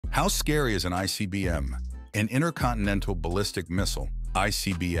How scary is an ICBM? An Intercontinental Ballistic Missile,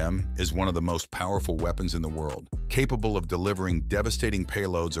 ICBM, is one of the most powerful weapons in the world, capable of delivering devastating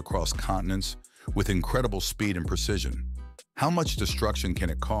payloads across continents with incredible speed and precision. How much destruction can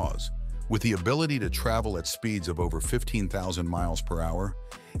it cause? With the ability to travel at speeds of over 15,000 miles per hour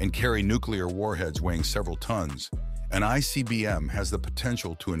and carry nuclear warheads weighing several tons, an ICBM has the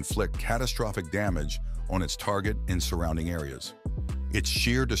potential to inflict catastrophic damage on its target and surrounding areas. Its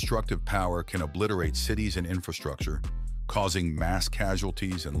sheer destructive power can obliterate cities and infrastructure, causing mass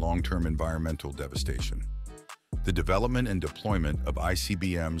casualties and long-term environmental devastation. The development and deployment of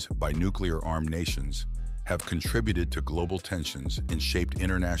ICBMs by nuclear-armed nations have contributed to global tensions and shaped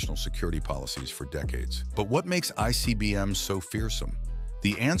international security policies for decades. But what makes ICBMs so fearsome?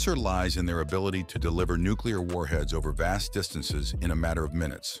 The answer lies in their ability to deliver nuclear warheads over vast distances in a matter of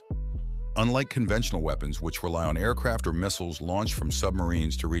minutes. Unlike conventional weapons, which rely on aircraft or missiles launched from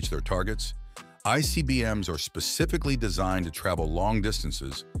submarines to reach their targets, ICBMs are specifically designed to travel long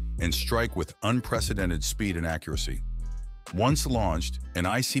distances and strike with unprecedented speed and accuracy. Once launched, an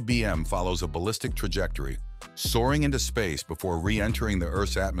ICBM follows a ballistic trajectory, soaring into space before re-entering the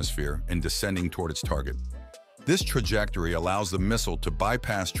Earth's atmosphere and descending toward its target. This trajectory allows the missile to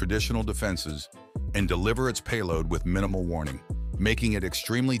bypass traditional defenses and deliver its payload with minimal warning, making it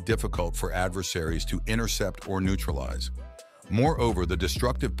extremely difficult for adversaries to intercept or neutralize. Moreover, the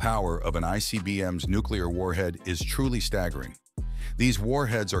destructive power of an ICBM's nuclear warhead is truly staggering. These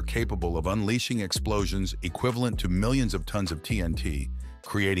warheads are capable of unleashing explosions equivalent to millions of tons of TNT,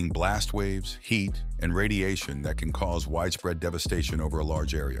 creating blast waves, heat, and radiation that can cause widespread devastation over a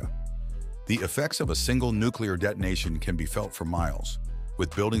large area. The effects of a single nuclear detonation can be felt for miles,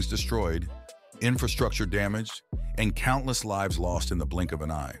 with buildings destroyed, infrastructure damaged, and countless lives lost in the blink of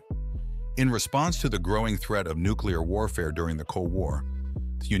an eye. In response to the growing threat of nuclear warfare during the Cold War,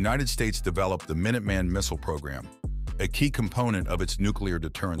 the United States developed the Minuteman missile program, a key component of its nuclear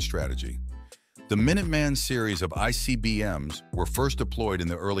deterrence strategy. The Minuteman series of ICBMs were first deployed in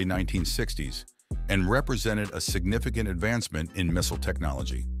the early 1960s and represented a significant advancement in missile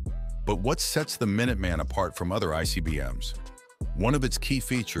technology. But what sets the Minuteman apart from other ICBMs? One of its key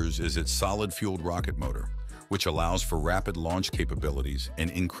features is its solid-fueled rocket motor, which allows for rapid launch capabilities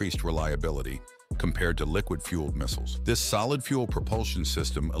and increased reliability compared to liquid-fueled missiles. This solid-fuel propulsion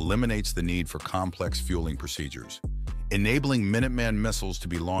system eliminates the need for complex fueling procedures, enabling Minuteman missiles to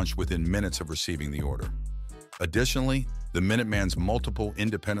be launched within minutes of receiving the order. Additionally, the Minuteman's multiple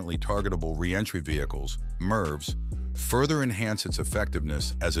independently targetable reentry vehicles, MIRVs, further enhance its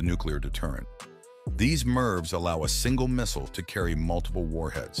effectiveness as a nuclear deterrent. These MIRVs allow a single missile to carry multiple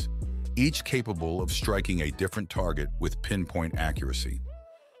warheads, each capable of striking a different target with pinpoint accuracy.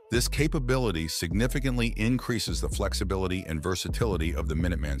 This capability significantly increases the flexibility and versatility of the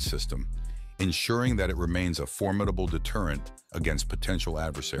Minuteman system, ensuring that it remains a formidable deterrent against potential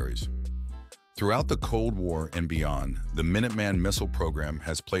adversaries. Throughout the Cold War and beyond, the Minuteman missile program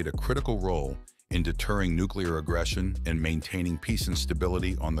has played a critical role in deterring nuclear aggression and maintaining peace and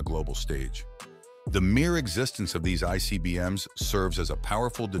stability on the global stage. The mere existence of these ICBMs serves as a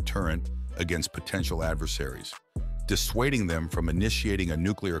powerful deterrent against potential adversaries, dissuading them from initiating a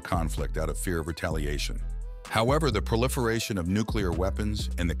nuclear conflict out of fear of retaliation. However, the proliferation of nuclear weapons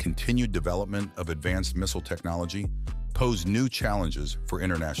and the continued development of advanced missile technology pose new challenges for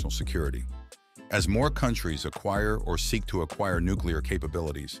international security. As more countries acquire or seek to acquire nuclear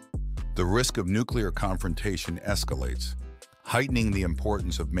capabilities, the risk of nuclear confrontation escalates, heightening the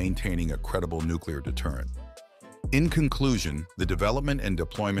importance of maintaining a credible nuclear deterrent. In conclusion, the development and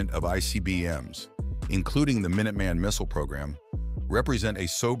deployment of ICBMs, including the Minuteman missile program, represent a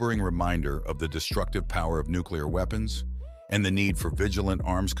sobering reminder of the destructive power of nuclear weapons and the need for vigilant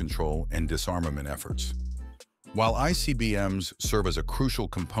arms control and disarmament efforts. While ICBMs serve as a crucial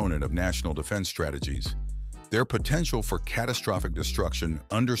component of national defense strategies, their potential for catastrophic destruction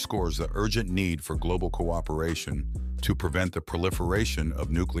underscores the urgent need for global cooperation to prevent the proliferation of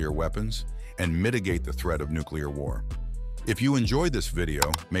nuclear weapons and mitigate the threat of nuclear war. If you enjoyed this video,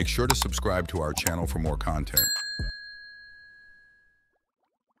 make sure to subscribe to our channel for more content.